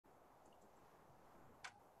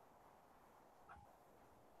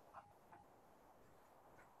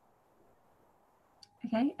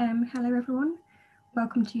Okay, hello everyone.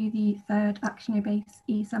 Welcome to the third ActinoBase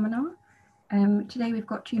e-seminar. Today we've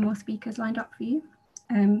got two more speakers lined up for you.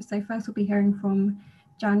 So first we'll be hearing from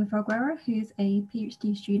Jan Falguera, who's a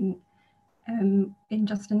PhD student in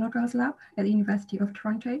Justin Nodwell's lab at the University of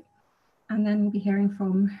Toronto. And then we'll be hearing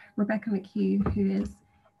from Rebecca McHugh, who is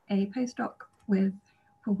a postdoc with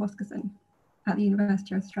Paul Hoskinson at the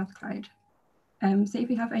University of Strathclyde. So if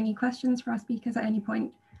you have any questions for our speakers at any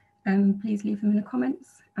point, please leave them in the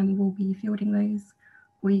comments and we'll be fielding those,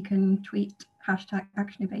 or you can tweet hashtag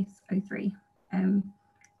ActinoBase03.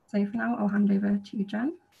 So for now, I'll hand over to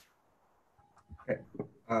Jan. Okay,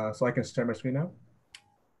 so I can share my screen now.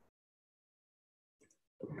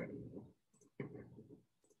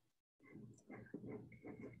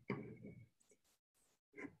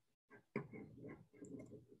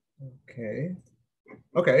 Okay.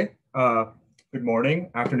 Good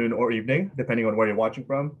morning, afternoon, or evening, depending on where you're watching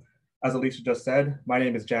from. As Alicia just said, my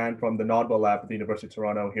name is Jan from the Nodwell Lab at the University of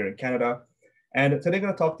Toronto here in Canada. And today I'm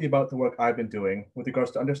going to talk to you about the work I've been doing with regards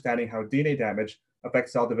to understanding how DNA damage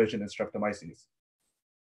affects cell division in Streptomyces.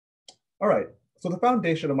 All right, so the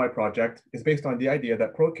foundation of my project is based on the idea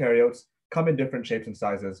that prokaryotes come in different shapes and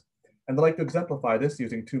sizes. And I'd like to exemplify this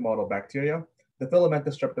using two model bacteria, the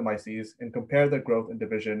filamentous Streptomyces, and compare their growth and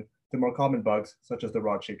division to more common bugs, such as the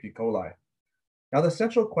rod-shaped E. coli. Now, the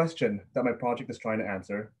central question that my project is trying to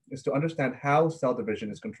answer is to understand how cell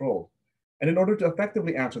division is controlled. And in order to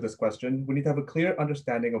effectively answer this question, we need to have a clear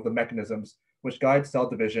understanding of the mechanisms which guide cell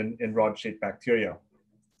division in rod-shaped bacteria.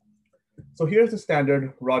 So here's the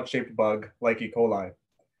standard rod-shaped bug like E. coli.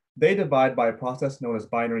 They divide by a process known as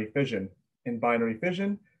binary fission. In binary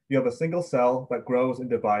fission, you have a single cell that grows and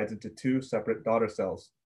divides into two separate daughter cells.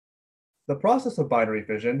 The process of binary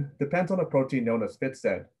fission depends on a protein known as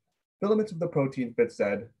FITZ. Filaments of the protein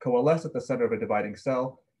FITZ coalesce at the center of a dividing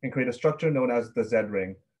cell and create a structure known as the Z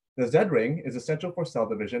ring. The Z ring is essential for cell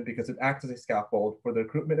division because it acts as a scaffold for the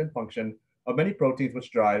recruitment and function of many proteins which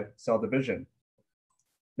drive cell division.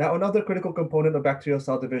 Now, another critical component of bacterial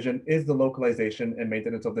cell division is the localization and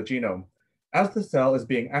maintenance of the genome. As the cell is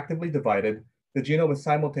being actively divided, the genome is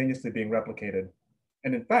simultaneously being replicated.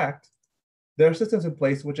 And in fact, there are systems in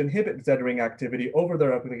place which inhibit Z ring activity over the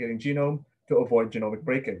replicating genome to avoid genomic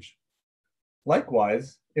breakage.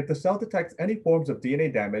 Likewise, if the cell detects any forms of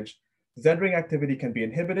DNA damage, Z ring activity can be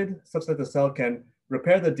inhibited such that the cell can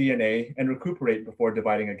repair the DNA and recuperate before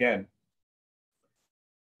dividing again.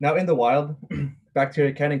 Now, in the wild,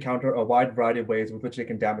 bacteria can encounter a wide variety of ways with which they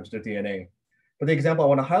can damage their DNA. But the example I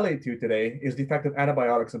want to highlight to you today is the effect of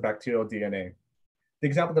antibiotics on bacterial DNA. The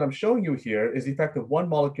example that I'm showing you here is the effect of one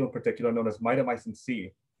molecule in particular known as mitomycin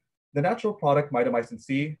C. The natural product mitomycin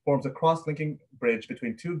C forms a cross-linking bridge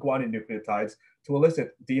between two guanine nucleotides to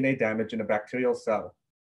elicit DNA damage in a bacterial cell.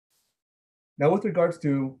 Now, with regards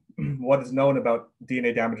to what is known about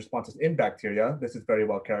DNA damage responses in bacteria, this is very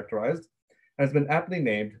well characterized and has been aptly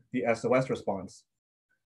named the SOS response.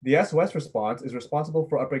 The SOS response is responsible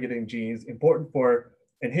for upregulating genes important for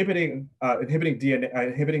inhibiting cell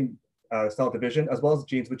division, as well as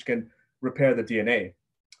genes which can repair the DNA.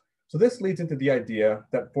 So this leads into the idea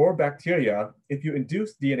that for bacteria, if you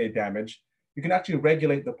induce DNA damage, you can actually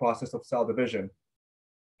regulate the process of cell division.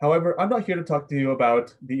 However, I'm not here to talk to you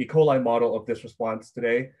about the E. coli model of this response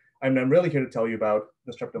today. I'm really here to tell you about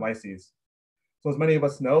the Streptomyces. So as many of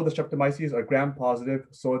us know, the Streptomyces are gram-positive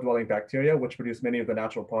soil-dwelling bacteria, which produce many of the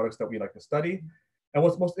natural products that we like to study. And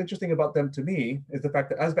what's most interesting about them to me is the fact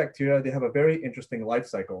that as bacteria, they have a very interesting life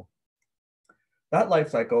cycle. That life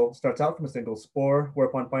cycle starts out from a single spore, where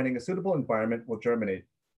upon finding a suitable environment will germinate.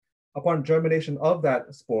 Upon germination of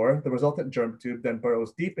that spore, the resultant germ tube then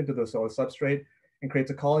burrows deep into the soil substrate and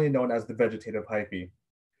creates a colony known as the vegetative hyphae.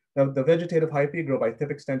 Now, the vegetative hyphae grow by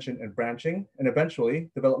tip extension and branching, and eventually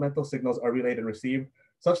developmental signals are relayed and received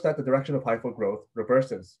such that the direction of hyphal growth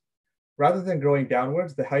reverses. Rather than growing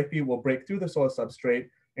downwards, the hyphae will break through the soil substrate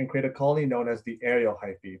and create a colony known as the aerial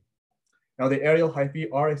hyphae. Now, the aerial hyphae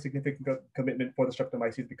are a significant commitment for the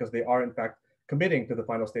Streptomyces because they are, in fact, committing to the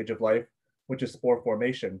final stage of life, which is spore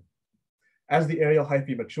formation. As the aerial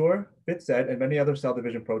hyphae mature, FITZ and many other cell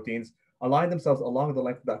division proteins align themselves along the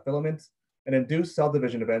length of that filament and induce cell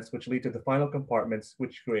division events, which lead to the final compartments,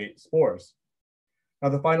 which create spores. Now,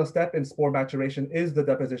 the final step in spore maturation is the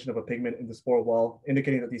deposition of a pigment in the spore wall,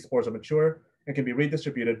 indicating that these spores are mature and can be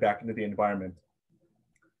redistributed back into the environment.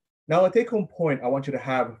 Now, a take-home point I want you to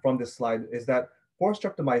have from this slide is that for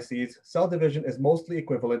Streptomyces, cell division is mostly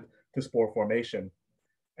equivalent to spore formation.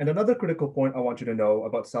 And another critical point I want you to know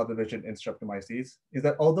about cell division in Streptomyces is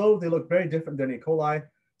that although they look very different than E. coli,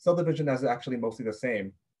 cell division is actually mostly the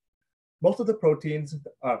same. most of the proteins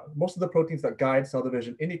that guide cell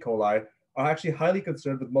division in E. coli are actually highly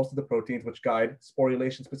conserved with most of the proteins which guide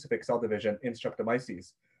sporulation-specific cell division in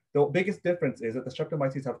Streptomyces. The biggest difference is that the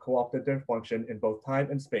Streptomyces have co-opted their function in both time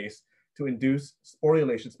and space to induce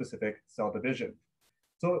sporulation-specific cell division.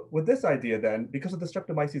 So with this idea then, because of the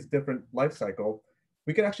Streptomyces' different life cycle,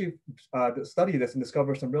 we can actually study this and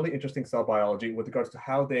discover some really interesting cell biology with regards to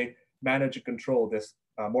how they manage and control this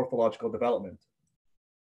morphological development.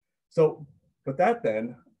 So with that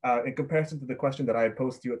then, in comparison to the question that I had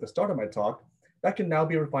posed to you at the start of my talk, that can now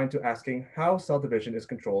be refined to asking how cell division is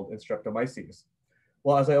controlled in Streptomyces.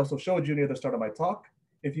 Well, as I also showed you near the start of my talk,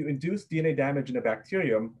 if you induce DNA damage in a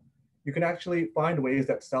bacterium, you can actually find ways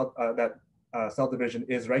that cell division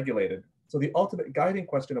is regulated. So the ultimate guiding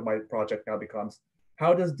question of my project now becomes,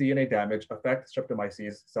 how does DNA damage affect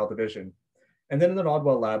Streptomyces cell division? And then in the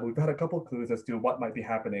Nodwell lab, we've had a couple of clues as to what might be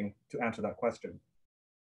happening to answer that question.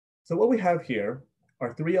 So what we have here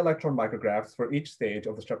are 3 electron micrographs for each stage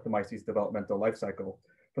of the Streptomyces developmental life cycle,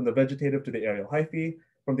 from the vegetative to the aerial hyphae,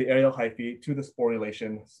 from the aerial hyphae to the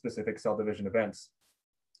sporulation-specific cell division events.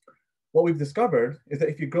 What we've discovered is that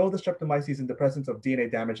if you grow the Streptomyces in the presence of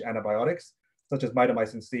DNA damage antibiotics, such as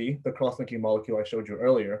mitomycin C, the cross-linking molecule I showed you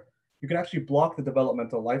earlier, you can actually block the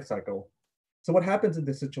developmental life cycle. So what happens in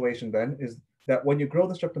this situation then is that when you grow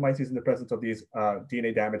the Streptomyces in the presence of these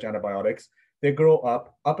DNA damage antibiotics, they grow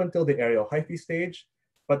up until the aerial hyphae stage,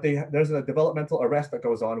 but there's a developmental arrest that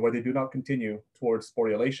goes on where they do not continue towards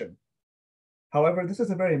sporulation. However, this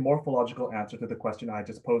is a very morphological answer to the question I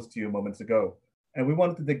just posed to you moments ago. And we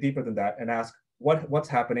wanted to dig deeper than that and ask what's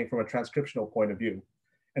happening from a transcriptional point of view.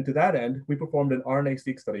 And to that end, we performed an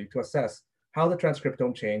RNA-seq study to assess how the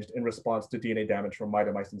transcriptome changed in response to DNA damage from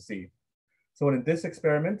mitomycin C. So in this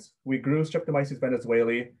experiment, we grew Streptomyces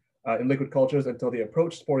venezuelae in liquid cultures until they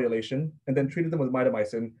approached sporulation, and then treated them with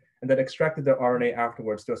mitomycin, and then extracted their RNA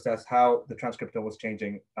afterwards to assess how the transcriptome was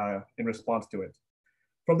changing in response to it.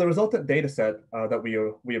 From the resultant data set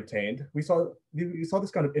that we obtained, we saw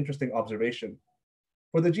this kind of interesting observation.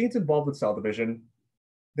 For the genes involved with cell division,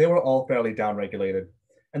 they were all fairly downregulated.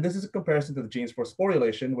 And this is a comparison to the genes for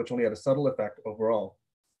sporulation, which only had a subtle effect overall.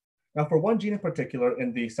 Now, for one gene in particular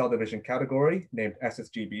in the cell division category, named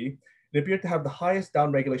SSGB, it appeared to have the highest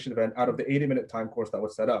downregulation event out of the 80-minute time course that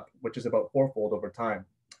was set up, which is about 4-fold over time.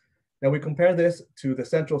 Now, we compare this to the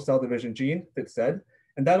central cell division gene, FITZ,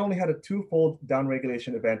 and that only had a 2-fold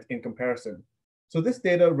downregulation event in comparison. So this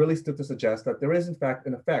data really stood to suggest that there is, in fact,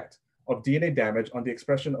 an effect of DNA damage on the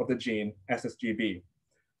expression of the gene SSGB.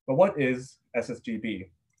 But what is SSGB?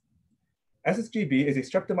 SSGB is a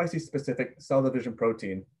Streptomyces-specific cell division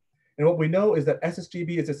protein. And what we know is that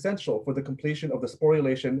SSGB is essential for the completion of the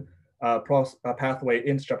sporulation pathway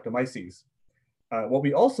in Streptomyces. What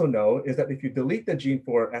we also know is that if you delete the gene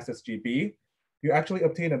for SSGB, you actually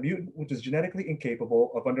obtain a mutant which is genetically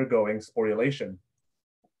incapable of undergoing sporulation.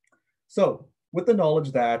 So with the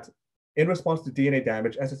knowledge that in response to DNA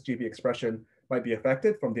damage, SSGB expression might be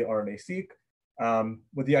affected from the RNA-seq,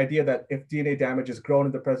 with the idea that if DNA damage is grown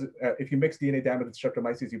in the present, if you mix DNA damage with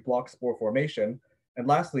Streptomyces, you block spore formation. And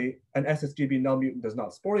lastly, an SSGB null mutant does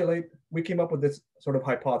not sporulate. We came up with this sort of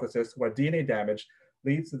hypothesis where DNA damage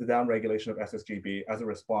leads to the downregulation of SSGB as a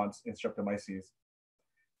response in Streptomyces.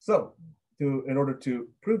 So in order to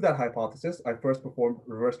prove that hypothesis, I first performed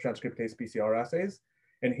reverse transcriptase PCR assays.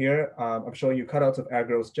 And here I'm showing you cutouts of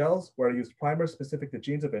agarose gels where I used primers specific to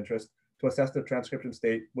genes of interest to assess their transcription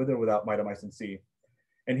state with or without mitomycin C.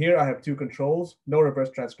 And here I have 2 controls, no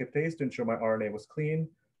reverse transcriptase to ensure my RNA was clean,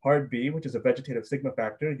 hard B, which is a vegetative sigma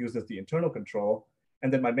factor used as the internal control,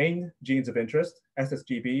 and then my main genes of interest,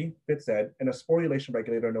 SSGB, FITZ, and a sporulation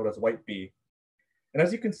regulator known as white B. And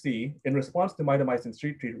as you can see, in response to mitomycin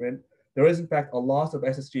C treatment, there is in fact a loss of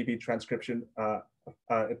SSGB transcription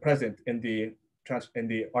present in the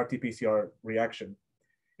RT-PCR reaction.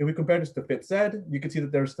 If we compare this to FITZ, you can see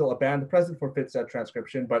that there's still a band present for FITZ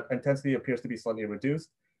transcription, but intensity appears to be slightly reduced.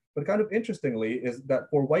 But kind of interestingly is that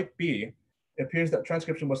for white B, it appears that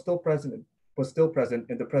transcription was still present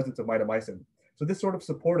in the presence of mitomycin. So this sort of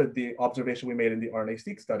supported the observation we made in the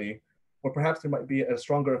RNA-seq study, where perhaps there might be a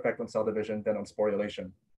stronger effect on cell division than on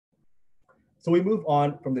sporulation. So we move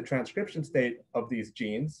on from the transcription state of these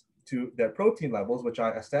genes to their protein levels, which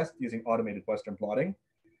I assessed using automated Western blotting.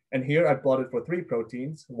 And here I plotted for 3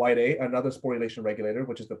 proteins, white A, another sporulation regulator,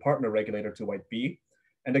 which is the partner regulator to white B,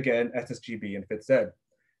 and again, SSGB and FITZ.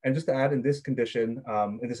 And just to add, in this condition,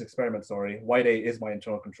 in this experiment, white A is my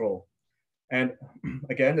internal control. And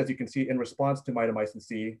again, as you can see, in response to mitomycin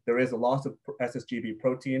C, there is a loss of SSGB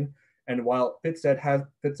protein. And while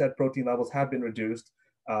FITZ protein levels have been reduced,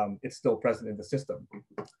 it's still present in the system.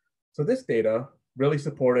 So this data really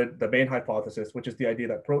supported the main hypothesis, which is the idea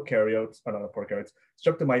that prokaryotes, not prokaryotes,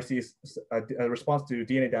 Streptomyces, a response to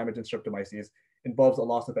DNA damage in Streptomyces involves a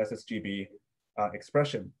loss of SSGB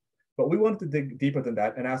expression. But we wanted to dig deeper than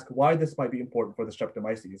that and ask why this might be important for the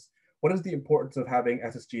Streptomyces. What is the importance of having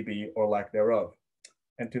SSGB or lack thereof?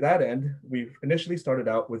 And to that end, we initially started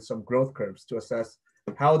out with some growth curves to assess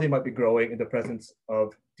how they might be growing in the presence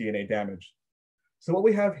of DNA damage. So what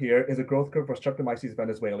we have here is a growth curve for Streptomyces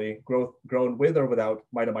venezuelae, grown with or without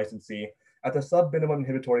mitomycin C at the sub-minimum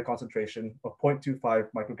inhibitory concentration of 0.25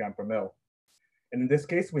 microgram per mil. And in this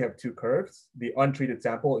case, we have two curves, the untreated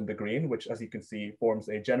sample in the green, which as you can see, forms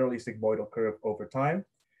a generally sigmoidal curve over time.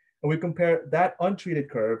 And we compare that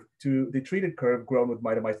untreated curve to the treated curve grown with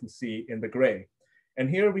mitomycin C in the gray. And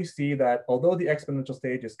here we see that although the exponential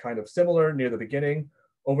stage is kind of similar near the beginning,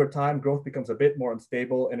 over time, growth becomes a bit more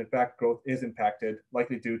unstable, and in fact, growth is impacted,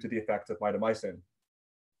 likely due to the effects of mitomycin.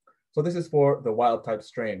 So this is for the wild type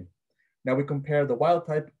strain. Now we compare the wild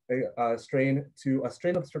type strain to a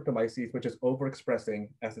strain of Streptomyces, which is overexpressing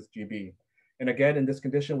SSGB. And again, in this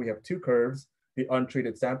condition, we have two curves, the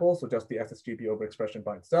untreated sample, so just the SSGB overexpression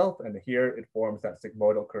by itself, and here it forms that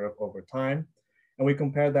sigmoidal curve over time. And we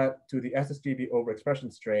compare that to the SSGB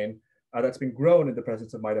overexpression strain that's been grown in the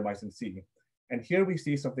presence of mitomycin C. And here we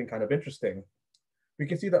see something kind of interesting. We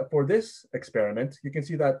can see that for this experiment, you can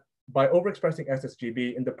see that by overexpressing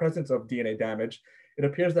SSGB in the presence of DNA damage, it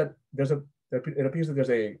appears that there's a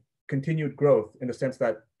continued growth in the sense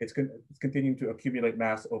that it's continuing to accumulate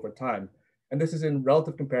mass over time. And this is in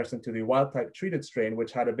relative comparison to the wild type treated strain,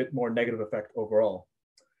 which had a bit more negative effect overall.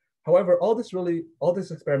 However, all this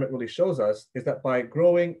experiment really shows us is that by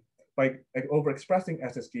overexpressing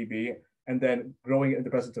SSGB and then growing in the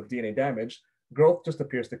presence of DNA damage, growth just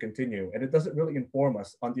appears to continue, and it doesn't really inform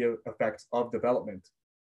us on the effects of development.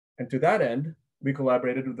 And to that end, we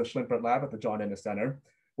collaborated with the Schlimpert lab at the John Innes Center,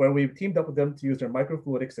 where we've teamed up with them to use their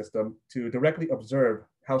microfluidic system to directly observe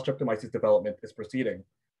how Streptomyces development is proceeding.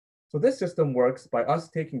 So this system works by us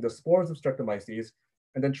taking the spores of Streptomyces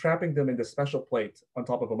and then trapping them in this special plate on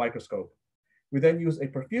top of a microscope. We then use a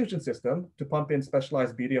perfusion system to pump in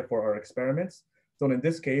specialized media for our experiments. So in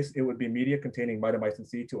this case, it would be media containing mitomycin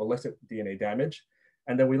C to elicit DNA damage.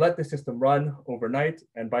 And then we let the system run overnight.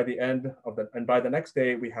 And by the next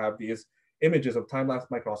day, we have these images of time-lapse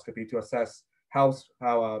microscopy to assess how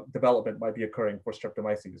development might be occurring for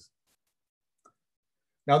Streptomyces.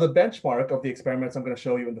 Now, the benchmark of the experiments I'm going to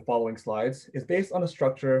show you in the following slides is based on a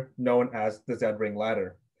structure known as the Z-ring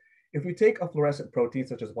ladder. If we take a fluorescent protein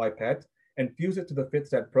such as YPET and fuse it to the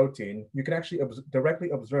FitZ protein, you can actually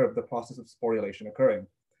directly observe the process of sporulation occurring.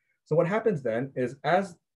 So what happens then is,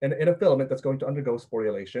 as in a filament that's going to undergo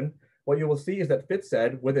sporulation, what you will see is that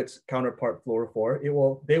FitZ with its counterpart fluorophore,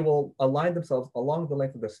 they will align themselves along the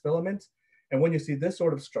length of this filament. And when you see this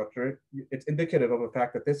sort of structure, it's indicative of the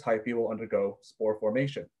fact that this hyphae will undergo spore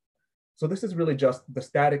formation. So this is really just the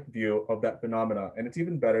static view of that phenomena, and it's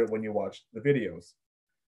even better when you watch the videos.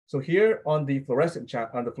 So here on the fluorescent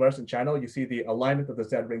channel, you see the alignment of the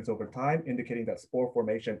Z rings over time, indicating that spore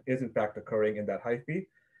formation is in fact occurring in that hyphae.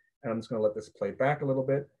 And I'm just going to let this play back a little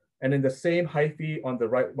bit. And in the same hyphae on the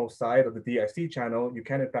rightmost side of the DIC channel, you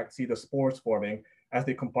can in fact see the spores forming as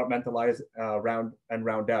they compartmentalize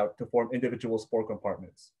round out to form individual spore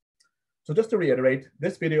compartments. So just to reiterate,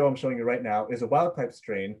 this video I'm showing you right now is a wild type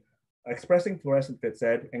strain expressing fluorescent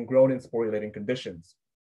FitZ and grown in sporulating conditions.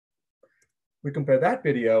 We compare that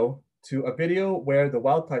video to a video where the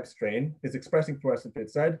wild type strain is expressing fluorescent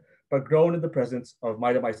FitZ, but grown in the presence of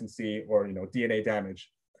mitomycin C or DNA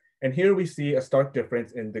damage. And here we see a stark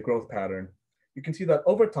difference in the growth pattern. You can see that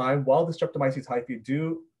over time, while the Streptomyces hyphae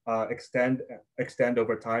do extend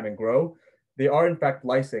over time and grow, they are in fact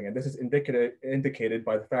lysing, and this is indicated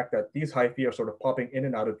by the fact that these hyphae are sort of popping in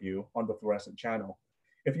and out of view on the fluorescent channel.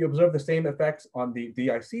 If you observe the same effects on the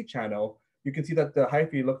DIC channel, you can see that the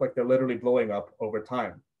hyphae look like they're literally blowing up over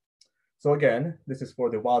time. So again, this is for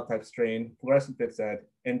the wild type strain, fluorescent FitZ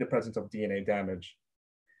in the presence of DNA damage.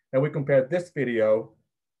 Now we compare this video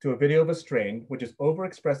to a video of a strain which is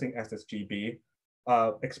overexpressing SSGB,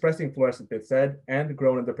 expressing fluorescent FitZ, and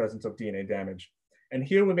grown in the presence of DNA damage. And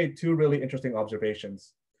here we made two really interesting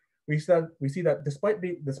observations. We see that despite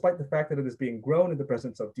the fact that it is being grown in the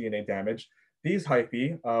presence of DNA damage, these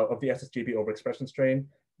hyphae of the SSGB overexpression strain,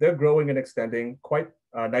 they're growing and extending quite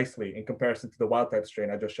nicely in comparison to the wild type strain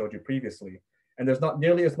I just showed you previously. And there's not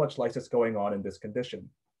nearly as much lysis going on in this condition.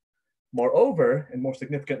 Moreover, and more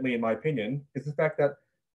significantly in my opinion, is the fact that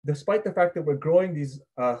despite the fact that we're growing these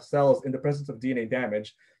cells in the presence of DNA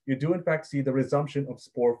damage, you do in fact see the resumption of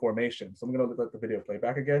spore formation. So I'm going to let the video play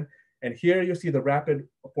back again. And here you see the rapid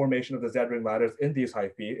formation of the Z-ring ladders in these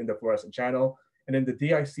hyphae in the fluorescent channel. And in the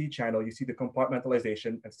DIC channel, you see the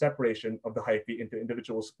compartmentalization and separation of the hyphae into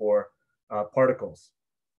individual spore particles.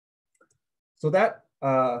 So that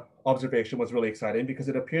observation was really exciting because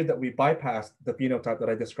it appeared that we bypassed the phenotype that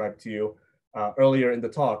I described to you earlier in the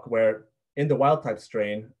talk, where in the wild type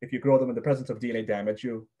strain, if you grow them in the presence of DNA damage,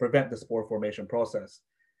 you prevent the spore formation process.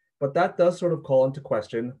 But that does sort of call into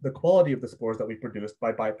question the quality of the spores that we produced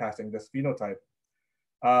by bypassing this phenotype.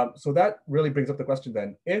 So that really brings up the question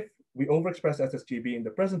then, if we overexpress SSGB in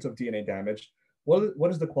the presence of DNA damage,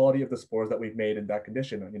 what is the quality of the spores that we've made in that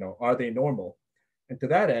condition? You know, are they normal? And to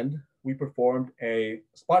that end, we performed a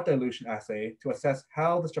spot dilution assay to assess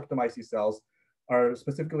how the Streptomyces cells are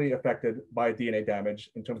specifically affected by DNA damage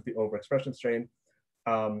in terms of the overexpression strain.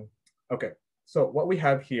 Okay, so what we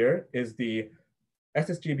have here is the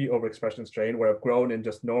SSGB overexpression strain where I've grown in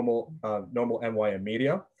just normal MYM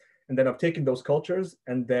media. And then I've taken those cultures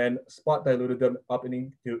and then spot diluted them up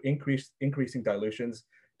into increasing dilutions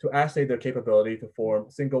to assay their capability to form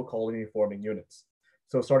single colony forming units.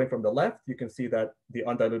 So starting from the left, you can see that the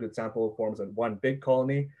undiluted sample forms one big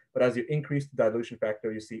colony, but as you increase the dilution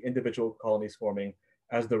factor, you see individual colonies forming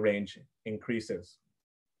as the range increases.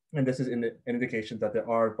 And this is an indication that there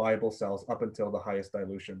are viable cells up until the highest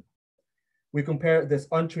dilution. We compare this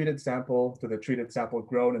untreated sample to the treated sample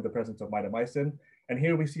grown in the presence of mitomycin, and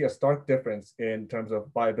here we see a stark difference in terms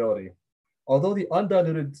of viability. Although the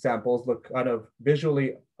undiluted samples look kind of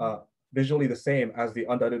visually the same as the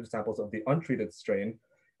undiluted samples of the untreated strain,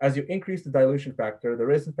 as you increase the dilution factor,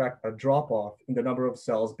 there is in fact a drop-off in the number of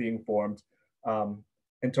cells being formed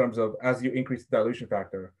in terms of as you increase the dilution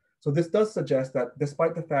factor. So this does suggest that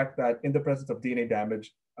despite the fact that in the presence of DNA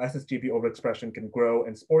damage, SSGB overexpression can grow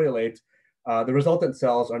and sporulate, the resultant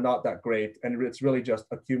cells are not that great, and it's really just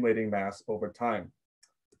accumulating mass over time.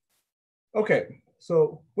 Okay,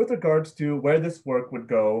 so with regards to where this work would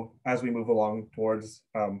go as we move along towards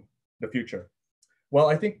the future, well,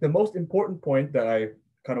 I think the most important point that I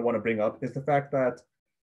kind of want to bring up is the fact that,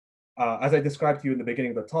 as I described to you in the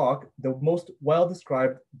beginning of the talk, the most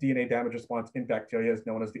well-described DNA damage response in bacteria is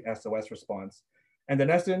known as the SOS response. And in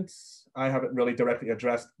essence, I haven't really directly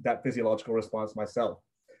addressed that physiological response myself.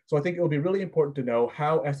 So I think it will be really important to know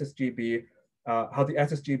how the SSGB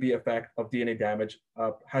effect of DNA damage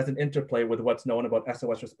has an interplay with what's known about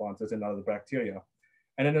SOS responses in other bacteria.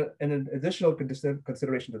 And an additional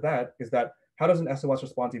consideration to that is that how does an SOS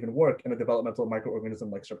response even work in a developmental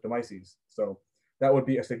microorganism like Streptomyces? So that would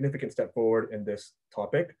be a significant step forward in this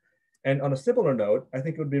topic. And on a similar note, I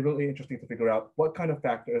think it would be really interesting to figure out what kind of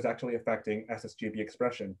factor is actually affecting SSGB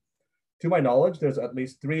expression. To my knowledge, there's at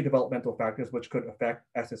least 3 developmental factors which could affect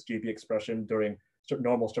SSGB expression during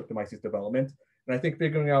normal Streptomyces development. And I think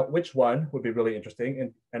figuring out which one would be really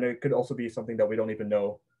interesting. And it could also be something that we don't even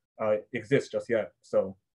know exists just yet.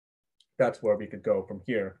 So that's where we could go from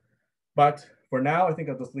here. But for now, I think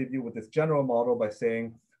I'll just leave you with this general model by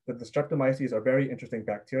saying that the Streptomyces are very interesting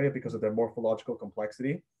bacteria because of their morphological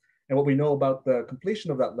complexity. And what we know about the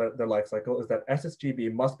completion of their life cycle is that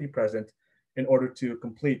SSGB must be present in order to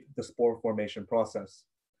complete the spore formation process.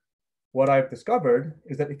 What I've discovered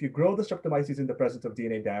is that if you grow the Streptomyces in the presence of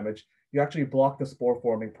DNA damage, you actually block the spore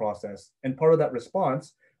forming process. And part of that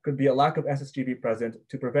response could be a lack of SSGB present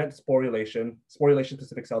to prevent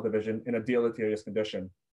sporulation-specific cell division in a deleterious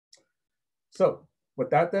condition. So with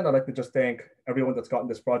that then, I'd like to just thank everyone that's gotten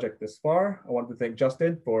this project this far. I want to thank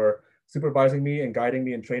Justin for supervising me and guiding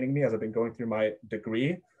me and training me as I've been going through my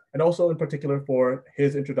degree, and also in particular for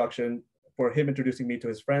his introduction, for him introducing me to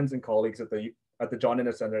his friends and colleagues at the John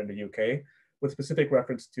Innes Center in the UK, with specific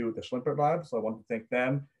reference to the Schlimpert Lab. So I want to thank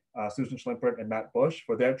them, Susan Schlimpert and Matt Bush,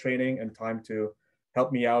 for their training and time to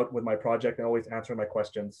help me out with my project and always answer my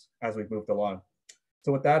questions as we've moved along.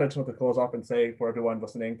 So with that, I just want to close off and say for everyone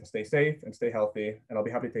listening to stay safe and stay healthy, and I'll be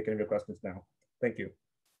happy to take any of your questions now. Thank you.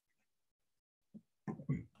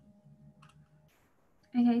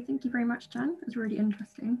 Okay, thank you very much, Jan. It was really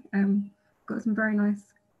interesting. Got some very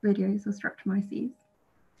nice videos of Streptomyces.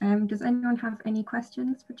 Does anyone have any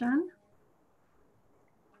questions for Jan?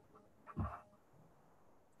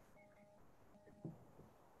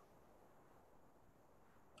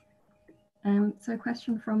 So a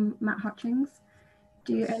question from Matt Hutchings.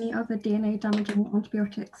 Do any other DNA damaging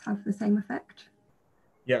antibiotics have the same effect?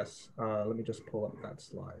 Yes, let me just pull up that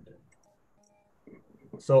slide.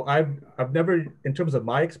 So I've never, in terms of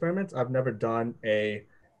my experiments, I've never done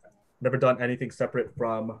anything separate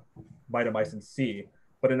from mitomycin C.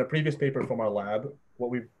 But in a previous paper from our lab, what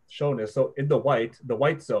we've shown is, so in the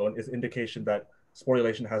white zone is indication that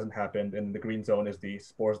sporulation hasn't happened, and the green zone is the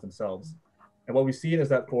spores themselves. And what we've seen is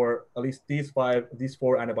that for at least these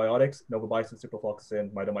four antibiotics, novomycin,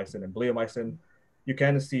 ciprofloxacin, mitomycin, and bleomycin, you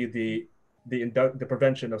can see the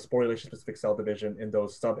prevention of sporulation-specific cell division in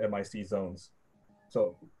those sub-MIC zones.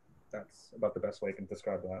 So that's about the best way I can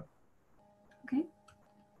describe that. Okay,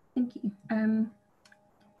 thank you.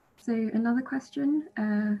 So another question,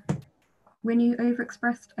 when you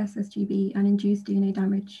overexpressed SSGB and induced DNA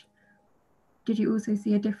damage, did you also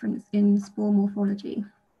see a difference in spore morphology?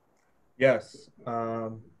 Yes.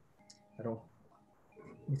 Let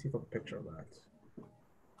me see if I have a picture of that.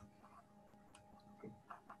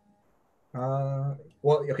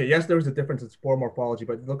 Well, okay, yes, there was a difference in spore morphology,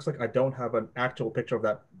 but it looks like I don't have an actual picture of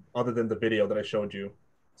that other than the video that I showed you.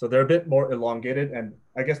 So they're a bit more elongated, and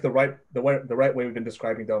I guess the right way we've been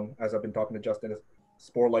describing them, as I've been talking to Justin, is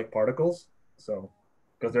spore-like particles. So,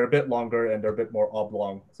 because they're a bit longer and they're a bit more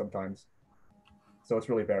oblong sometimes. So it's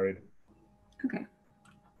really varied. Okay.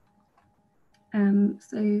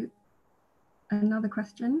 So another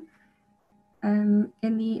question. In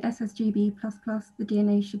the SSGB++, the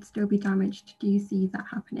DNA should still be damaged. Do you see that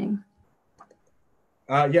happening?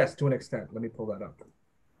 Yes, to an extent. Let me pull that up.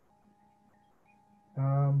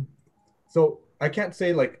 So I can't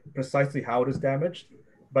say like precisely how it is damaged,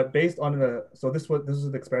 but based on so this is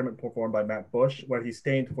an experiment performed by Matt Bush where he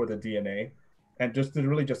stained for the DNA, and just to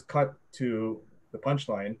really just cut to the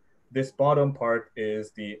punchline, this bottom part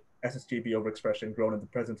is the SSGB overexpression grown in the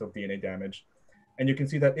presence of DNA damage. And you can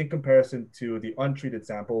see that in comparison to the untreated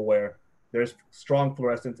sample where there's strong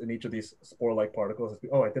fluorescence in each of these spore-like particles.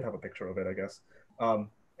 Oh, I did have a picture of it, I guess.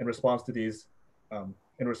 In response to these,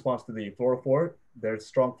 in response to the fluorophore, there's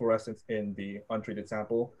strong fluorescence in the untreated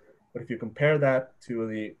sample. But if you compare that to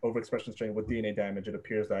the overexpression strain with DNA damage, it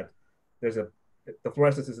appears that the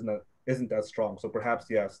fluorescence isn't as strong. So perhaps,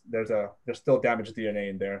 yes, there's still damaged DNA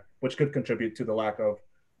in there, which could contribute to the lack of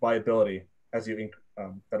viability as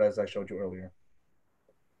I showed you earlier.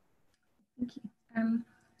 Thank you.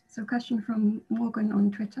 So a question from Morgan on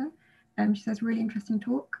Twitter. She says, really interesting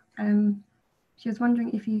talk. She was wondering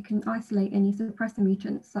if you can isolate any suppressor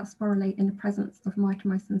mutants that sporulate in the presence of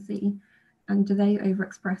mitomycin C, and do they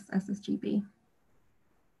overexpress SSGB?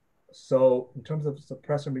 So in terms of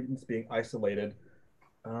suppressor mutants being isolated,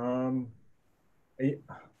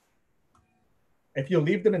 if you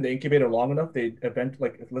leave them in the incubator long enough,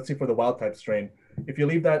 let's say for the wild type strain, if you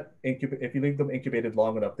leave them incubated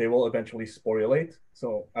long enough, they will eventually sporulate.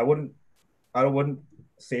 So I wouldn't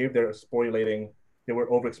say if they're sporulating, they were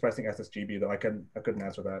overexpressing SSGB, though I couldn't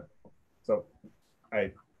answer that. So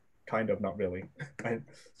I kind of not really. I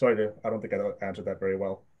don't think I answered that very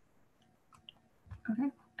well.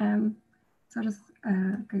 Okay. So I'll just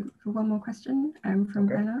go for one more question from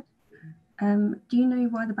Bernard. Do you know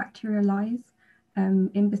why the bacteria lies?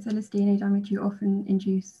 In Bacillus DNA damage, you often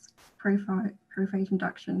induce prophage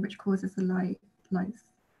induction, which causes the lyse.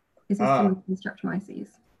 Is this similar to Streptomyces?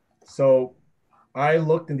 So I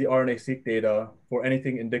looked in the RNA-seq data for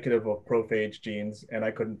anything indicative of prophage genes, and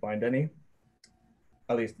I couldn't find any.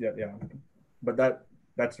 At least, yeah. But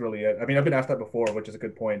that's really it. I mean, I've been asked that before, which is a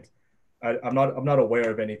good point. I'm not aware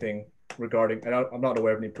of anything regarding, and I'm not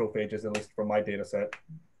aware of any prophages, at least from my data set.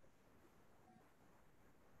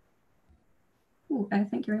 Cool.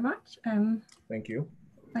 Thank you very much. Thank you.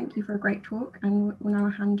 Thank you for a great talk. And we'll now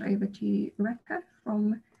hand over to Rebecca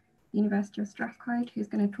from the University of Strathclyde, who's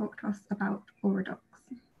going to talk to us about Aurodox.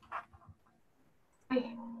 Hi,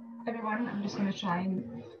 everyone. I'm just going to try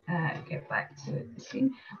and get back to the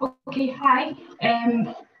screen. Okay, hi.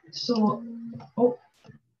 There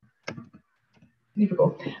we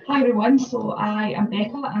go. Hi, everyone. So I am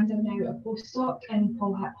Becca, and I'm now a postdoc in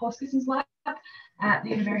Paul Hoskison's lab at the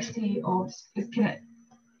University of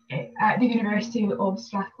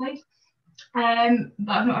Strathclyde. But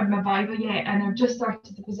I've not had my Bible yet, and I've just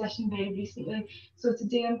started the position very recently. So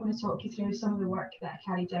today I'm going to talk you through some of the work that I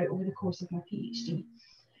carried out over the course of my PhD.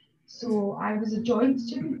 So I was a joint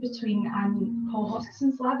student between Paul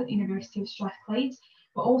Hoskison's lab at the University of Strathclyde,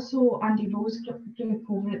 but also Andy Rowe's group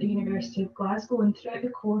over at the University of Glasgow. And throughout the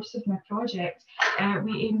course of my project,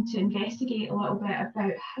 we aimed to investigate a little bit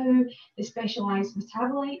about how the specialised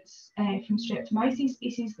metabolites from Streptomyces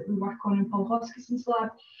species that we work on in Paul Hoskison's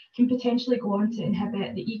lab can potentially go on to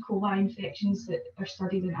inhibit the E. coli infections that are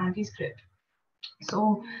studied in Andy's group.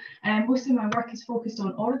 So most of my work is focused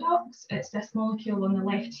on Aurodox. It's this molecule on the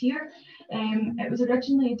left here. It was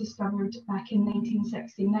originally discovered back in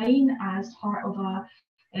 1969 as part of a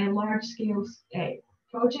large-scale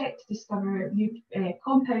project to discover new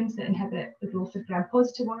compounds that inhibit the growth of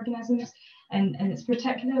gram-positive organisms, and it's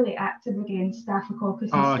particularly active against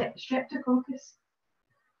Staphylococcus and Streptococcus.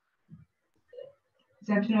 Is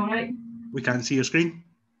everything all right? We can't see your screen.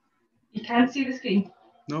 You can't see the screen?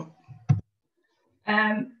 No.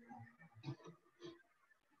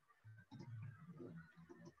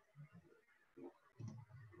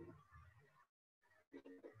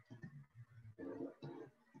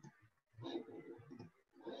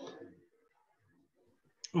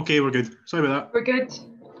 Okay, we're good. Sorry about that. We're good.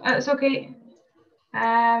 It's okay.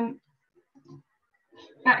 Back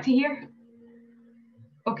to here.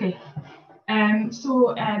 Okay.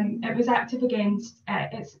 It was active against,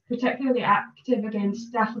 it's particularly active against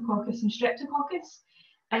Staphylococcus and Streptococcus.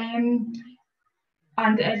 And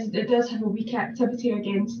it does have a weak activity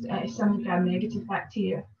against some gram-negative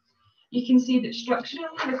bacteria. You can see that structurally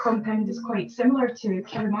the compound is quite similar to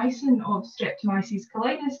keramycin of Streptomyces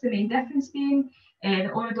calinus, the main difference being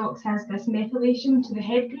the Aurodox has this methylation to the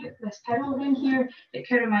head group, this pyrrole ring here, that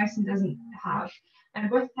keramycin doesn't have.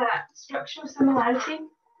 And with that structural similarity,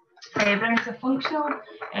 brings a functional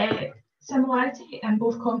similarity, and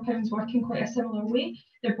both compounds work in quite a similar way.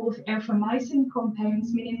 They're both alpha-mycin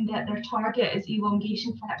compounds, meaning that their target is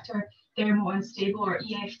elongation factor thermo unstable, or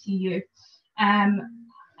EFTU.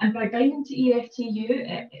 And by binding to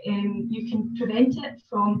EFTU, you can prevent it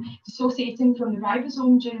from dissociating from the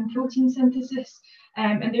ribosome during protein synthesis,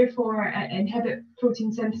 and therefore inhibit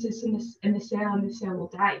protein synthesis in the cell, and the cell will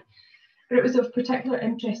die. But it was of particular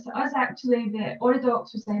interest to us, actually, that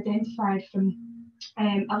Aurodox was identified from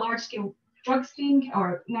a large-scale drug screen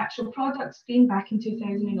or natural product screen back in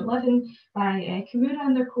 2011 by Kimura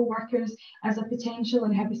and their co-workers as a potential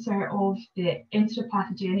inhibitor of the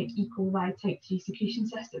enteropathogenic E. coli type 3 secretion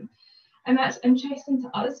system. And that's interesting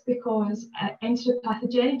to us because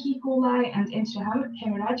enteropathogenic E. coli and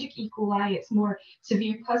enterohemorrhagic E. coli, its more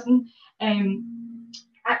severe cousin,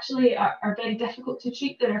 actually are very difficult to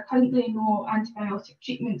treat. There are currently no antibiotic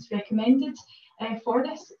treatments recommended for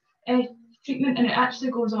this treatment, and it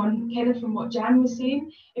actually goes on kind of from what Jan was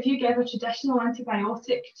saying. If you give a traditional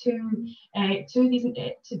antibiotic to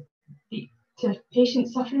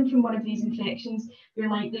patients suffering from one of these infections, you're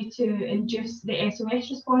likely to induce the SOS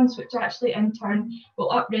response, which actually in turn will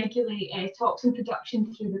upregulate toxin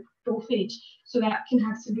production through the prophage. So that can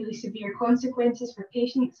have some really severe consequences for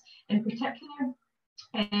patients in particular.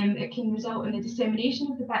 It can result in the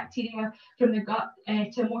dissemination of the bacteria from the gut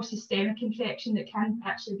to a more systemic infection that can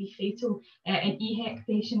actually be fatal in EHEC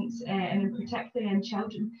patients, and in particular in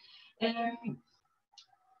children.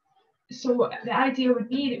 So the idea would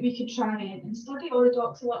be that we could try and study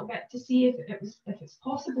Aurodox a little bit to see if it's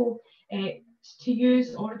possible to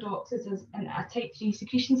use Aurodox as a type 3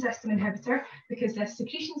 secretion system inhibitor, because this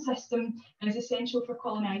secretion system is essential for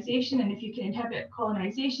colonization, and if you can inhibit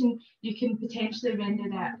colonization, you can potentially render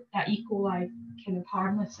that E. coli kind of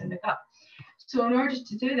harmless in the gut. So in order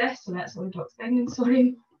to do this, so that's Aurodox binding,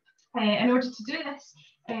 sorry. In order to do this,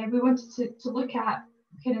 we wanted to look at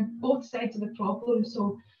kind of both sides of the problem.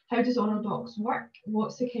 So how does Aurodox work?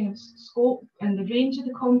 What's the kind of scope and the range of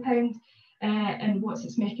the compound? And what's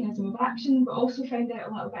its mechanism of action, but also find out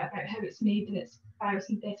a little bit about how it's made in its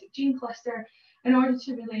biosynthetic gene cluster, in order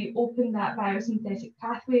to really open that biosynthetic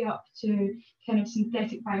pathway up to kind of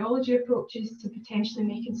synthetic biology approaches to potentially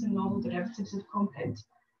making some novel derivatives of compounds.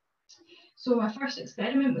 So my first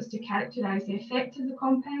experiment was to characterize the effect of the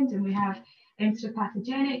compound, and we have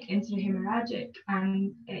enteropathogenic, enterohemorrhagic,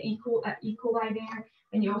 and E. coli there,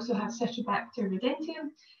 and you also have Citrobacter rodentium.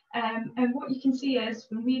 And what you can see is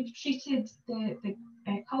when we've treated the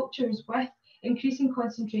cultures with increasing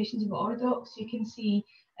concentrations of Aurodox, you can see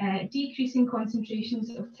decreasing concentrations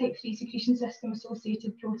of type 3 secretion system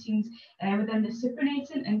associated proteins within the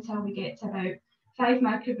supernatant until we get to about 5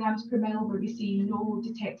 micrograms per ml, where we see no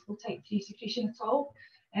detectable type 3 secretion at all.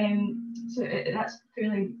 So that's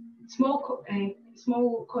fairly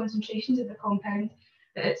small concentrations of the compound.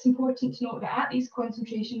 But it's important to note that at these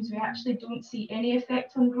concentrations, we actually don't see any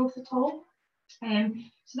effect on growth at all.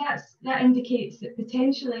 So that indicates that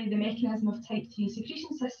potentially the mechanism of type 3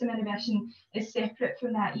 secretion system inhibition is separate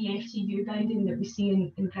from that EFTU binding that we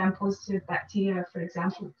see in gram-positive bacteria, for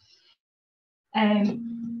example.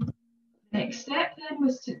 Next step then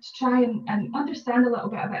was to try and understand a little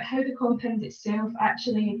bit about how the compound itself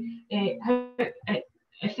actually how it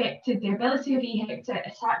affected the ability of EHEC to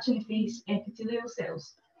attach and efface epithelial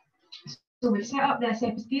cells. So we've set up this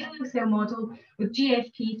epithelial cell model with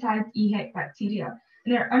GFP tagged EHEC bacteria.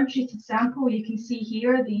 In our untreated sample, you can see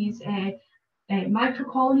here these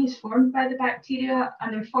microcolonies formed by the bacteria,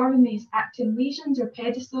 and they're forming these actin lesions or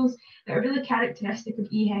pedestals that are really characteristic of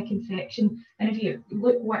EHEC infection. And if you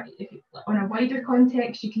look on a wider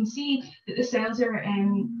context, you can see that the cells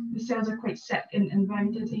are quite sick and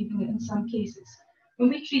rounded even in some cases. When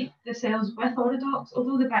we treat the cells with Aurodox,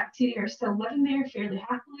 although the bacteria are still living there fairly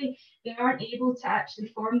happily, they aren't able to actually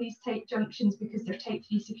form these tight junctions because their type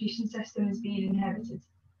 3 secretion system is being inhibited.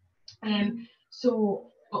 So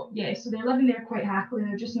they're living there quite happily,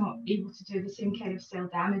 they're just not able to do the same kind of cell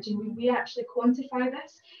damage. And when we actually quantify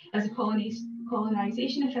this as a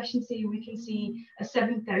colonization efficiency, we can see a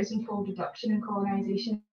 7,000-fold reduction in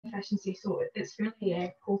colonization efficiency. So it's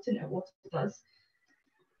really potent at what it does.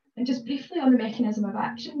 And just briefly on the mechanism of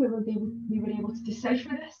action, we were able to decipher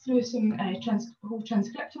this through some whole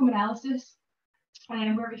transcriptome analysis,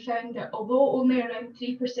 where we found that although only around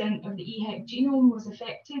 3% of the EHEC genome was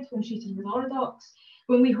affected when treated with Aurodox,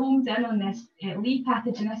 when we homed in on this Lee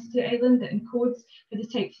pathogenicity island that encodes for the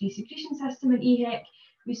type 3 secretion system in EHEC,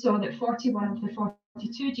 we saw that 41 of the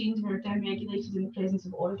 42 genes were downregulated in the presence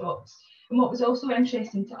of Aurodox. And what was also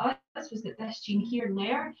interesting to us was that this gene here,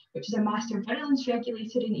 LAIR, which is a master virulence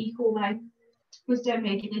regulator in E. coli, was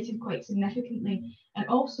downregulated quite significantly. And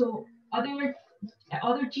also other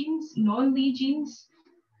genes, non-Lee genes,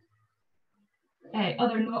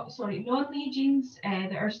 non-Lee genes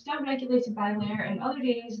that are still regulated by LAIR in other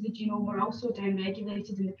areas of the genome were also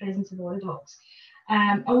downregulated in the presence of Aurodox.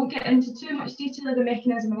 I won't get into too much detail of the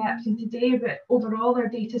mechanism of action today, but overall our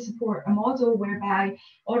data support a model whereby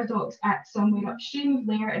Aurodox acts somewhere upstream of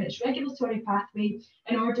LAIR in its regulatory pathway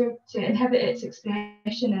in order to inhibit its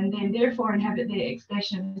expression and then therefore inhibit the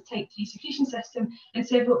expression of the type 3 secretion system and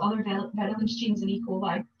several other virulence genes in E.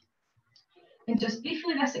 coli. And just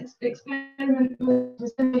briefly, this experiment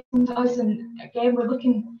was interesting to us, and again, we're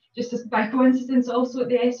looking just as by coincidence also at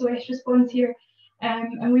the SOS response here,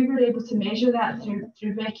 and we were able to measure that through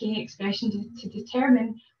REC-A expression to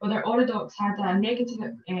determine whether Aurodox had a negative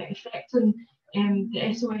effect on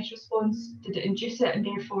the SOS response. Did it induce it and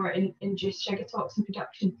therefore induce Shiga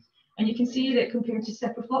production? And you can see that compared to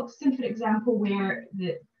ciprofloxacin, for example, where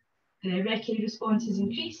the REC-A response is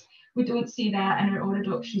increased, we don't see that in our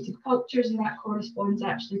Aurodox treated cultures, and that corresponds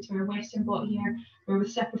actually to our Western blot here, where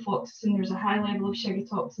with ciprofloxacin there's a high level of Shiga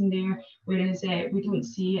toxin there, whereas we don't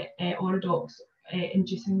see Aurodox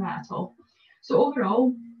inducing that at all. So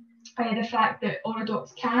overall, the fact that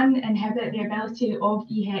Aurodox can inhibit the ability of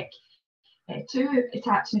EHEC to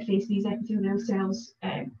attach and efface these epithelial cells,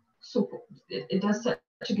 so it does such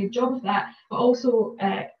a good job of that, but also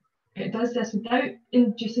it does this without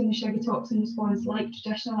inducing the Shiga toxin response like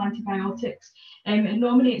traditional antibiotics. It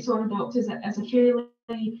nominates Aurodox as a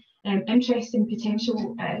fairly interesting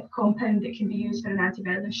potential compound that can be used for an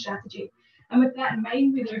antivirulence strategy. And with that in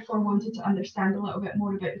mind, we therefore wanted to understand a little bit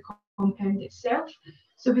more about the compound itself.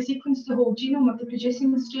 So we sequenced the whole genome of the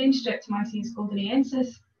producing strain, Streptomyces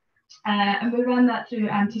goldeniensis, and we ran that through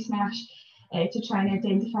anti-SNASH to try and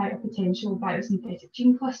identify a potential biosynthetic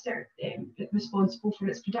gene cluster responsible for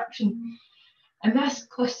its production. And this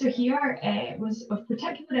cluster here was of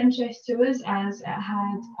particular interest to us as it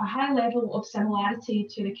had a high level of similarity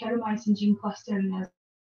to the chiromycin gene cluster, and as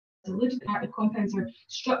alluded to, the compounds are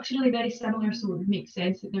structurally very similar, so it would make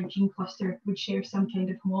sense that their gene cluster would share some kind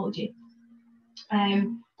of homology.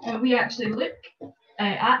 We actually look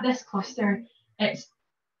at this cluster. It's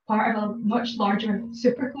part of a much larger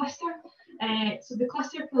supercluster. So the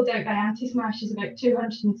cluster pulled out by anti-SNASH is about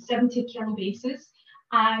 270 kilobases,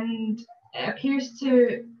 and it appears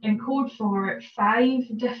to encode for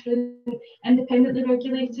 5 different independently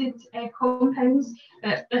regulated compounds.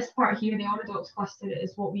 But this part here, the Aurodox cluster,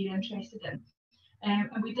 is what we're interested in.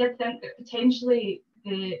 And we did think that potentially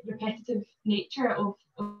the repetitive nature of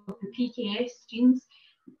the PKS genes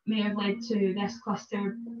may have led to this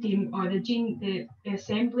cluster being, or the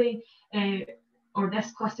assembly, or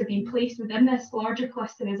this cluster being placed within this larger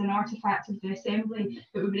cluster as an artifact of the assembly,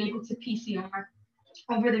 but we were able to PCR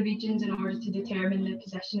over the regions in order to determine the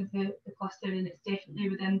position of the cluster, and it's definitely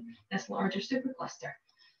within this larger supercluster.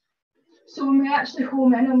 So when we actually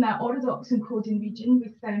home in on that Aurodox encoding region,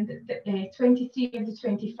 we found that 23 of the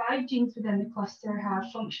 25 genes within the cluster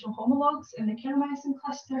have functional homologs in the chiromycin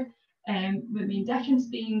cluster, with the main difference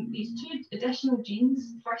being these 2 additional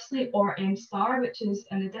genes. Firstly, ORM star, which is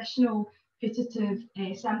an additional putative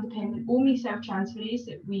SAM-dependent OMI cell transferase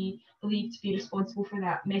that we believe to be responsible for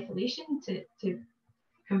that methylation to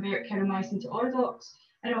convert chiromycin to Aurodox,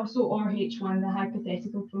 and also ORH1, the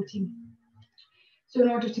hypothetical protein. So in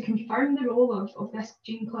order to confirm the role of this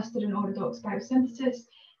gene cluster in Aurodox biosynthesis,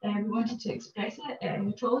 we wanted to express it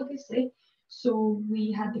heterologously. So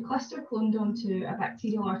we had the cluster cloned onto a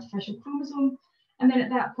bacterial artificial chromosome, and then at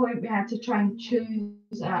that point we had to try and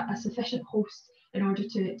choose a sufficient host in order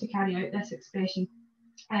to carry out this expression.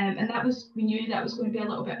 And we knew that was going to be a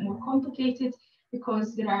little bit more complicated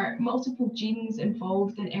because there are multiple genes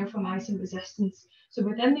involved in alpha-mycin resistance. So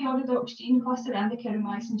within the Aurodox gene cluster and the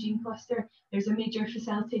Actinomycete gene cluster, there's a major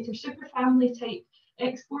facilitator superfamily type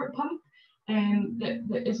export pump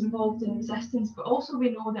that is involved in resistance, but also we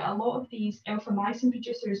know that a lot of these alpha-mycin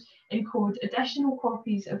producers encode additional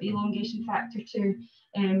copies of elongation factor 2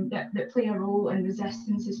 that play a role in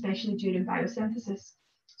resistance, especially during biosynthesis.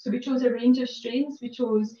 So we chose a range of strains. We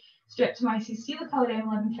chose Streptomyces coelicolor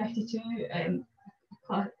M1152,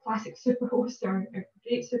 classic superhost or a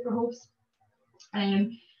great superhost.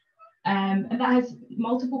 And that has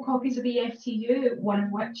multiple copies of EFTU, one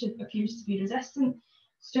of which appears to be resistant.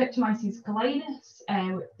 Streptomyces calinus,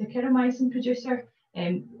 the Actinomycete producer,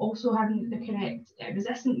 also having the correct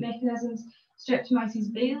resistant mechanisms.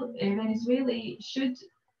 Streptomyces venezuelae should,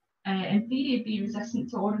 in theory, be resistant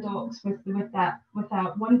to Aurodox with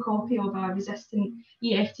that one copy of a resistant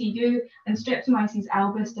EFTU, and Streptomyces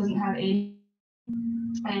albus doesn't have any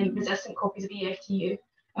resistant copies of EFTU.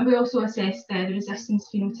 And we also assessed the resistance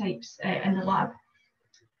phenotypes in the lab.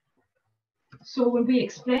 So when we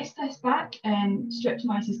expressed this back in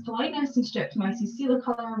Streptomyces calinus and Streptomyces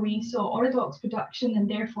coelicolor, we saw Aurodox production and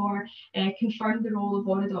therefore confirmed the role of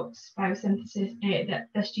Aurodox biosynthesis, that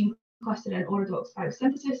this gene cluster in Aurodox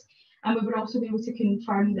biosynthesis. And we were also able to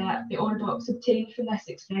confirm that the Aurodox obtained from this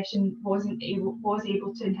expression was able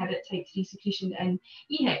to inhibit type 3 secretion in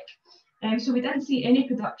EHEC. So we didn't see any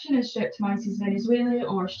production of Streptomyces venezuelae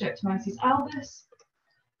or Streptomyces albus.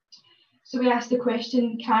 So we asked the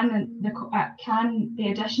question, can the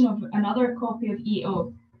addition of another copy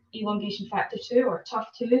of elongation factor 2 or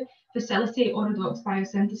TUF2 facilitate Aurodox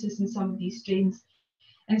biosynthesis in some of these strains?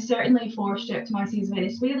 And certainly for Streptomyces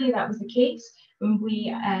venezuelae, that was the case. When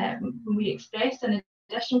we expressed an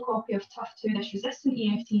additional copy of TUF2, this resistant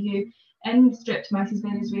EFTU, in Streptomyces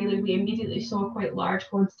venezuelae, we immediately saw quite large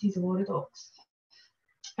quantities of Aurodox.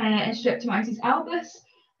 In Streptomyces albus,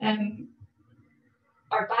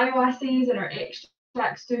 our bioassays and our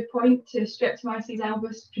extracts do point to Streptomyces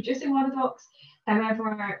albus producing Aurodox.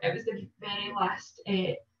 However, it was the very last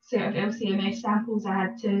set of LCMS samples I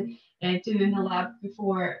had to do in the lab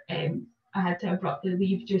before I had to abruptly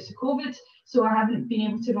leave due to COVID. So I haven't been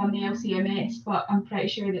able to run the LCMS, but I'm pretty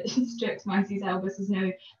sure that Streptomyces albus is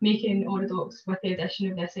now making Aurodox with the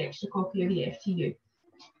addition of this extra copy of the EFTU.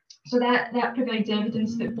 So that provides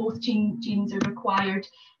evidence that both genes are required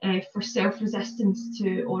for self-resistance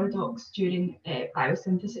to Aurodox during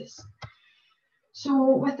biosynthesis.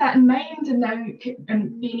 So with that in mind,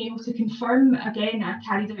 and being able to confirm, again, I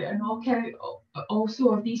carried out a knockout also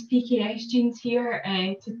of these PKS genes here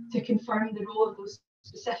to confirm the role of those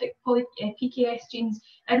specific PKS genes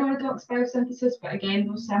in Aurodox biosynthesis. But again,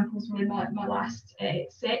 those samples were in my last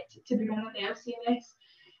set to be run on the LCMS.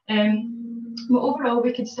 But overall,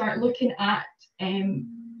 we could start looking at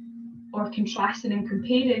or contrasting and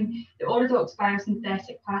comparing the Aurodox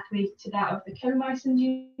biosynthetic pathway to that of the Actinomycete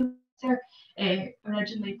gene,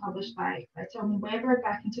 originally published by Tillman Weber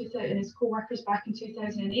back in 2000 and his co-workers back in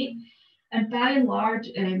 2008. And by and large,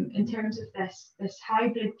 in terms of this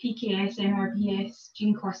hybrid PKS NRBS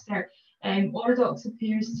gene cluster, Aurodox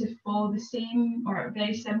appears to follow the same or a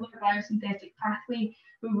very similar biosynthetic pathway.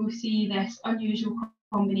 We will see this unusual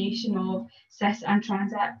combination of cis and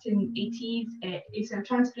transactin ATs,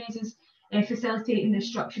 acetyltransferases, facilitating the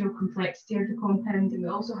structural complexity of the compound. And we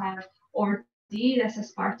also have ORD, this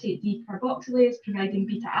aspartate decarboxylase, providing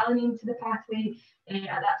beta-alanine to the pathway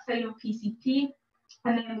at that final PCP.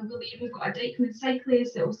 And then we believe we've got a dichromate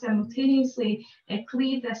cyclase that will simultaneously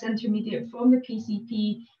cleave this intermediate from the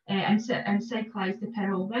PCP and cyclize the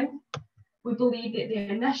pyrrole ring. We believe that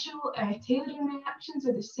the initial tailoring reactions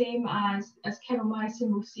are the same as Actinomycete.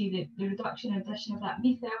 We'll see the reduction and addition of that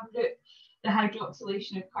methyl group, the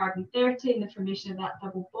hydroxylation of carbon-30 and the formation of that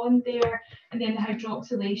double bond there, and then the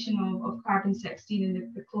hydroxylation of carbon-16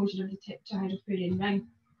 and the closure of the tetrahydrofuran ring.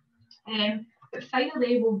 But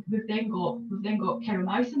finally, we've then got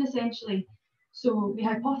Actinomycete essentially. So we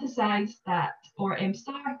hypothesized that ORM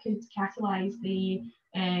star could catalyze the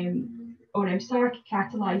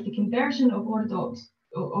conversion of Aurodox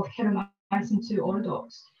of Actinomycete to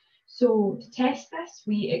Aurodox. So to test this,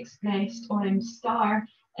 we expressed ORM star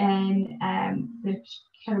in the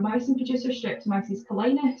Actinomycete producer Streptomyces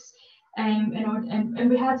calinus. And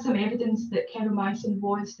we had some evidence that Actinomycete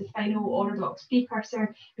was the final Aurodox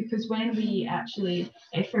precursor, because when we actually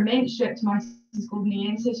ferment Streptomyces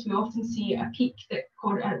goldeniensis, we often see a peak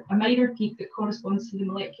a minor peak that corresponds to the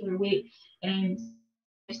molecular weight of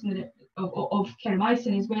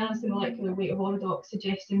Actinomycete as well as the molecular weight of Aurodox,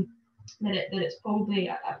 suggesting that it's probably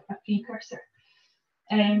a precursor.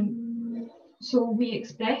 So we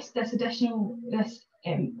expressed this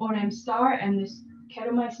RM star and this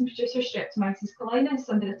Actinomycete producer Streptomyces calinus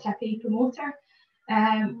under a TIP promoter.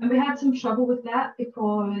 And we had some trouble with that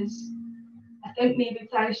because I think maybe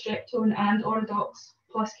thiostreptone and Aurodox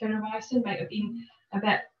plus Actinomycete might have been a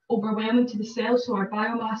bit overwhelming to the cell, so our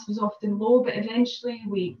biomass was often low, but eventually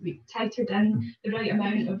we titrated in the right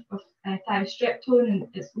amount of thiostreptone, and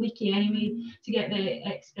it's leaky anyway, to get the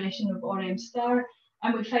expression of RM star.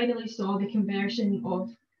 And we finally saw the conversion of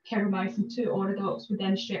Actinomycete to Aurodox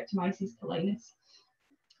within Streptomyces calinus.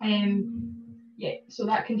 Yeah, so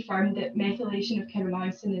that confirmed that methylation of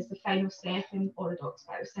Actinomycete is the final step in Aurodox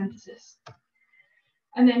biosynthesis.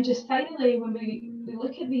 And then just finally, when we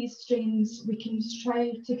look at these strains, we can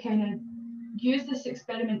try to kind of use this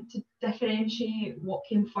experiment to differentiate what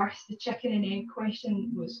came first. The chicken and egg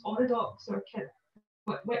question was Aurodox, or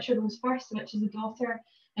which are those first, which is the daughter,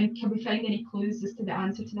 and can we find any clues as to the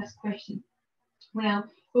answer to this question? Well,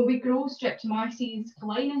 when we grow Streptomyces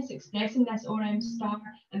calinus expressing this RM star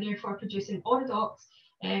and therefore producing Aurodox,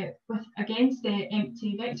 against the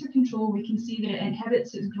empty vector control, we can see that it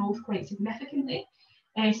inhibits its growth quite significantly,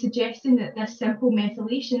 suggesting that this simple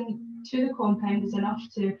methylation to the compound is enough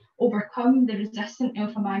to overcome the resistant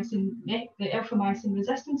alpha-mycin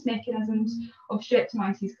resistance mechanisms of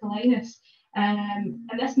Streptomyces calinus. And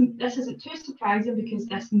this isn't too surprising because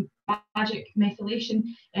this magic methylation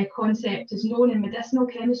concept is known in medicinal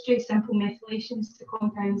chemistry. Simple methylations to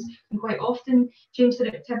compounds can quite often change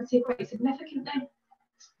their activity quite significantly.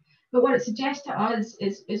 But what it suggests to us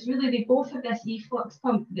is really they both have this efflux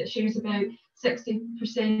pump that shares about 60%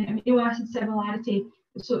 amino acid similarity.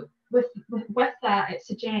 So with that, it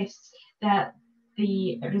suggests that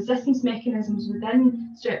the resistance mechanisms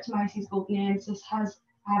within Streptomyces goldenensis have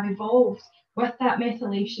evolved with that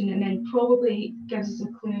methylation, and then probably gives us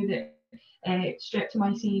a clue that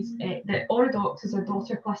Streptomyces, that Aurodox is a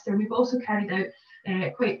daughter cluster. We've also carried out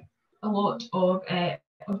quite a lot of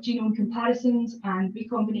genome comparisons and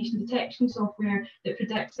recombination detection software that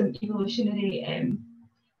predicts some evolutionary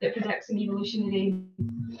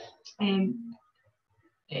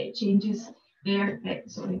changes there.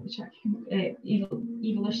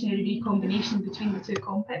 Evolutionary recombination between the two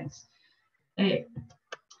compounds.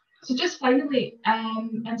 So just finally,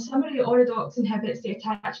 in summary, Aurodox inhibits the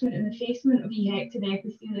attachment and effacement of EHEC to the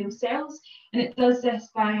epithelial cells, and it does this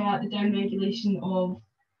via the downregulation of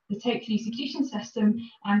the type 3 secretion system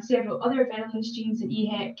and several other virulence genes in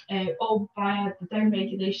EHEC, all via the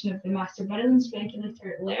downregulation of the master virulence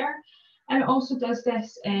regulator LAIR. And it also does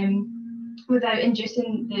this without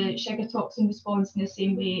inducing the Shiga toxin response in the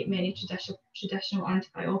same way many traditional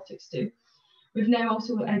antibiotics do. We've now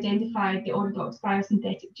also identified the Aurodox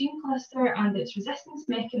biosynthetic gene cluster and its resistance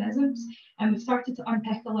mechanisms, and we've started to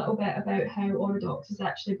unpick a little bit about how Aurodox is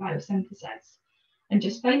actually biosynthesized. And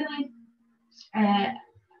just finally,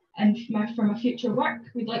 and from a future work,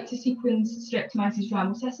 we'd like to sequence Streptomyces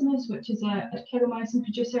ramossissimus, which is a Actinomycete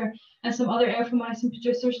producer, and some other alpha-mycin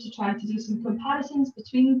producers to try to do some comparisons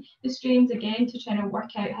between the strains, again, to try to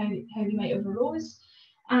work out how they might have arose.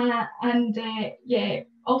 Yeah,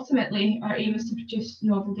 ultimately, our aim is to produce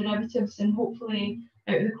novel derivatives, and hopefully,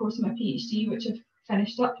 out of the course of my PhD, which I've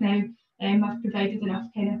finished up now, I've provided enough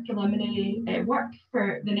kind of preliminary work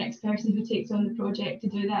for the next person who takes on the project to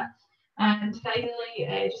do that. And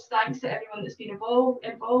finally, just thanks to everyone that's been involved,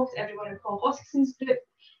 everyone in Paul Hoskison's group,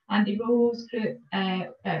 Andy Rose group,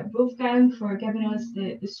 Wolfgang for giving us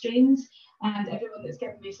the strains, and everyone that's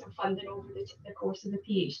given me some funding over the course of the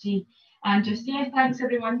PhD. And just, yeah, thanks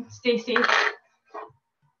everyone. Stay safe.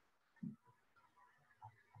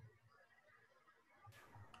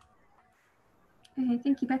 Okay,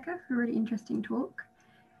 thank you, Becca, for a really interesting talk.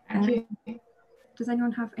 Thank you. Does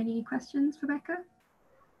anyone have any questions for Becca?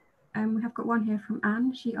 We have got one here from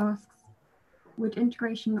Anne. She asks, would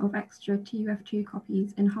integration of extra TUF2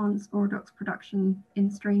 copies enhance Aurodox production in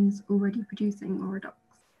strains already producing Aurodox?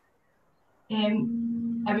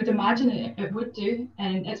 I would imagine it would do,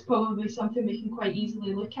 and it's probably something we can quite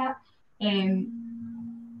easily look at.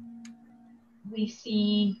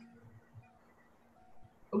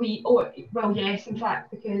 Well, yes, in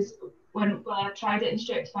fact, because when I tried it in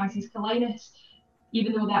Streptomyces calinus,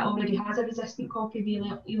 even though that already has a resistant copy of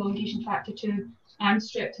the elongation factor 2 and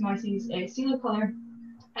Streptomyces cilicolor,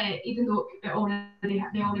 even though they already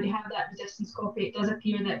have that resistance copy, it does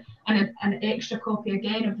appear that an extra copy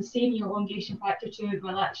again of the same elongation factor 2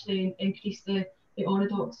 will actually increase the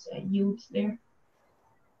Aurodox yield there.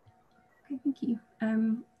 Okay, thank you.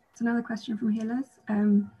 It's another question from Hilas.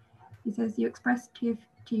 He says, you expressed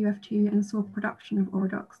TUF2 and saw production of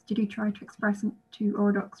Aurodox. Did you try to express it to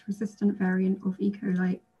Aurodox resistant variant of E.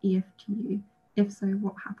 coli EFTU If so,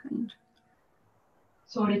 what happened?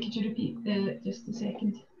 Sorry, could you repeat just the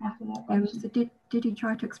second half of that question? So did he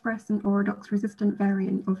try to express an Aurodox resistant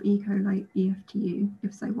variant of E. coli EFTU?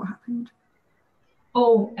 If so, what happened?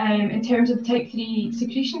 Oh, in terms of type 3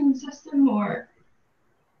 secretion system, or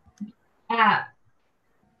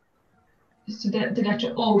so did I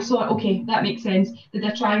try, oh, so okay, that makes sense. Did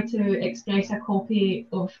I try to express a copy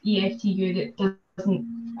of EFTU that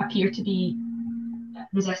doesn't appear to be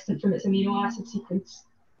resistant from its amino acid sequence?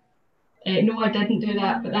 No, I didn't do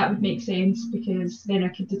that, but that would make sense because then I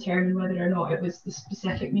could determine whether or not it was the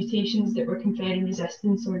specific mutations that were conferring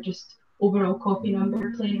resistance or just overall copy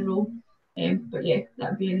number playing a role. But yeah,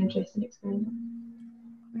 that would be an interesting experiment.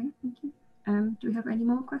 Great, thank you. Do we have any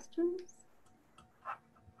more questions?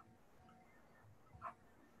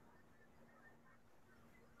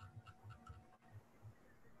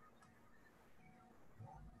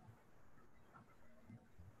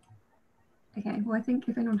 Okay, well, I think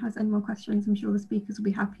if anyone has any more questions, I'm sure the speakers will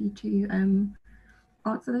be happy to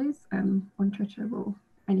answer those on Twitter or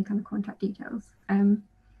any kind of contact details.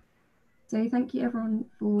 So thank you everyone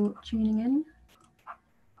for tuning in.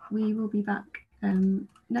 We will be back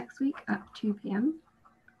next week at 2 p.m.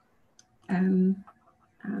 And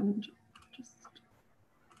just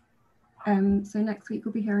so next week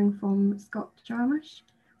we'll be hearing from Scott Jarmusch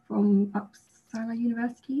from Uppsala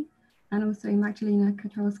University, and also Magdalena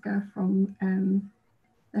Katolska from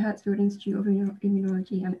the Hertzfield Institute of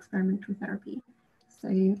Immunology and Experimental Therapy. So,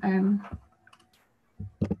 and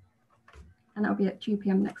that'll be at 2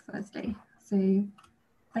 p.m. next Thursday. So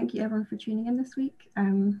thank you everyone for tuning in this week.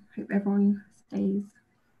 Hope everyone stays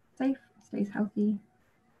safe, stays healthy,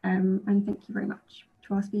 and thank you very much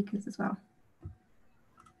to our speakers as well.